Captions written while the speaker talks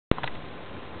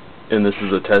And this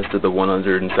is a test of the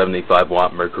 175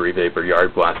 watt mercury vapor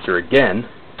yard blaster again,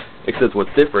 except what's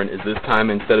different is this time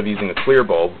instead of using a clear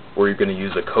bulb, we're going to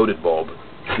use a coated bulb.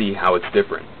 See how it's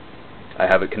different. I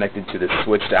have it connected to this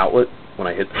switched outlet. When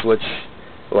I hit the switch,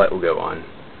 the light will go on.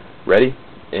 Ready?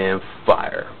 And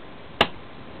fire.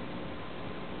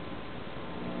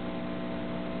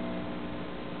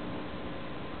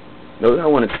 Note how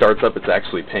when it starts up it's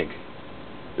actually pink.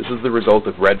 This is the result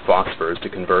of red phosphors to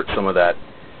convert some of that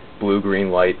blue-green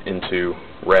light into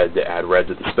red to add red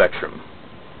to the spectrum.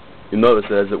 You'll notice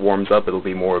that as it warms up it'll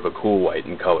be more of a cool white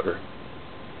in color.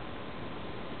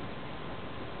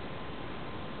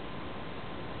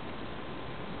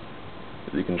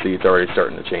 As you can see, it's already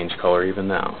starting to change color even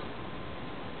now.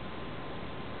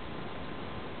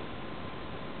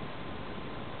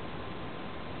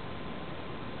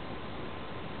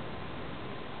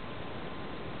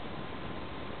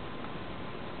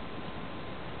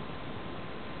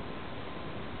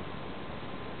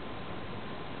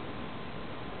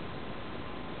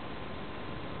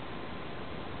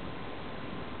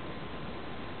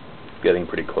 Getting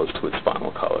pretty close to its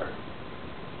final color.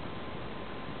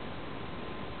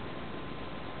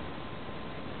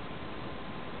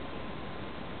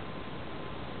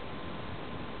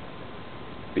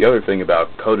 The other thing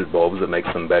about coated bulbs that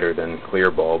makes them better than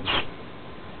clear bulbs,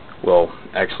 well,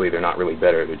 actually they're not really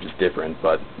better, they're just different,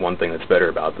 but one thing that's better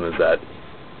about them is that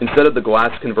instead of the glass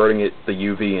converting the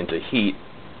UV into heat,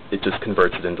 it just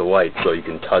converts it into light, so you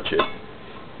can touch it.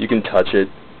 You can touch it,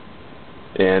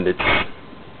 and it's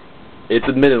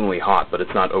admittedly hot, but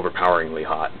it's not overpoweringly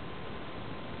hot.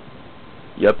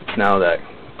 Yep, it's now that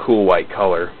cool white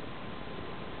color.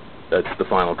 That's the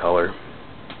final color.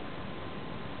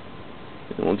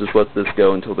 And we'll just let this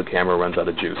go until the camera runs out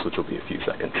of juice, which will be a few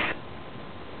seconds.